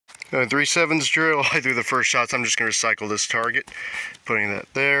3/7 drill. I do the first shots. I'm just going to recycle this target, putting that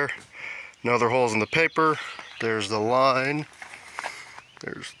there. No other holes in the paper. There's the line.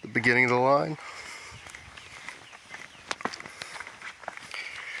 There's the beginning of the line.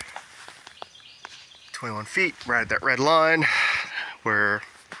 .21 feet, right at that red line where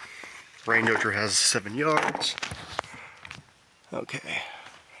range archer has 7 yards. Okay.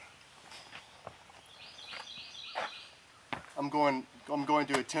 I'm going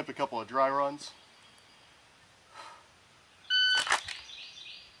to attempt a couple of dry runs.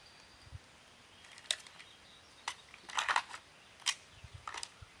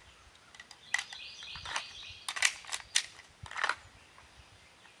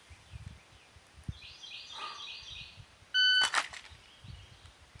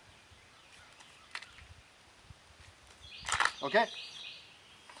 Okay,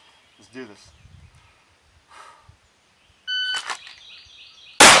 let's do this.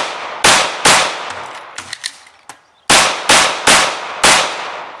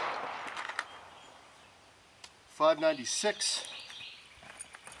 .596.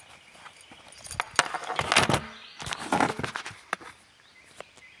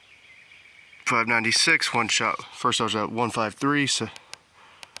 .596, one shot. First I was at 153, so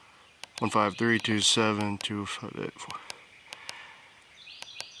 153, 27, 258, 4.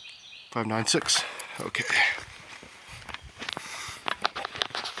 596. Okay.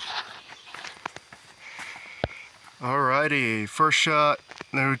 Alrighty, first shot,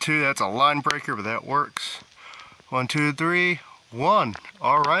 number 2, that's a line breaker, but that works. 1, 2, 3, 1.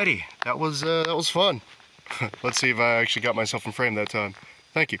 Alrighty, that was fun. Let's see if I actually got myself in frame that time.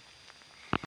 Thank you.